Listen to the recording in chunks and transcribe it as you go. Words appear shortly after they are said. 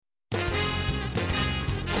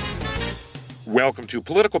Welcome to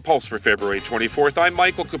Political Pulse for February 24th. I'm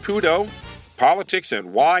Michael Caputo,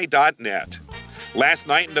 politicsny.net. Last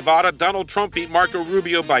night in Nevada, Donald Trump beat Marco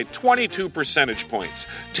Rubio by 22 percentage points.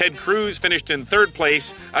 Ted Cruz finished in third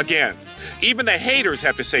place again. Even the haters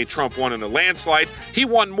have to say Trump won in a landslide. He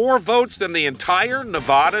won more votes than the entire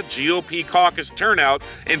Nevada GOP caucus turnout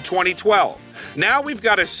in 2012. Now we've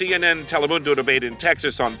got a CNN Telemundo debate in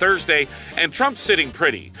Texas on Thursday, and Trump's sitting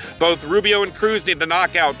pretty. Both Rubio and Cruz need to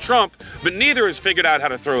knock out Trump, but neither has figured out how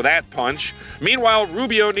to throw that punch. Meanwhile,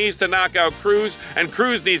 Rubio needs to knock out Cruz, and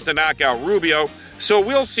Cruz needs to knock out Rubio. So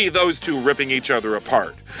we'll see those two ripping each other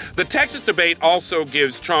apart. The Texas debate also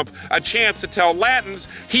gives Trump a chance to tell Latins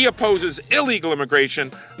he opposes illegal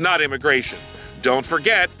immigration, not immigration. Don't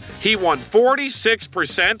forget, he won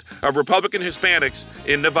 46% of Republican Hispanics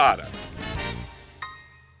in Nevada.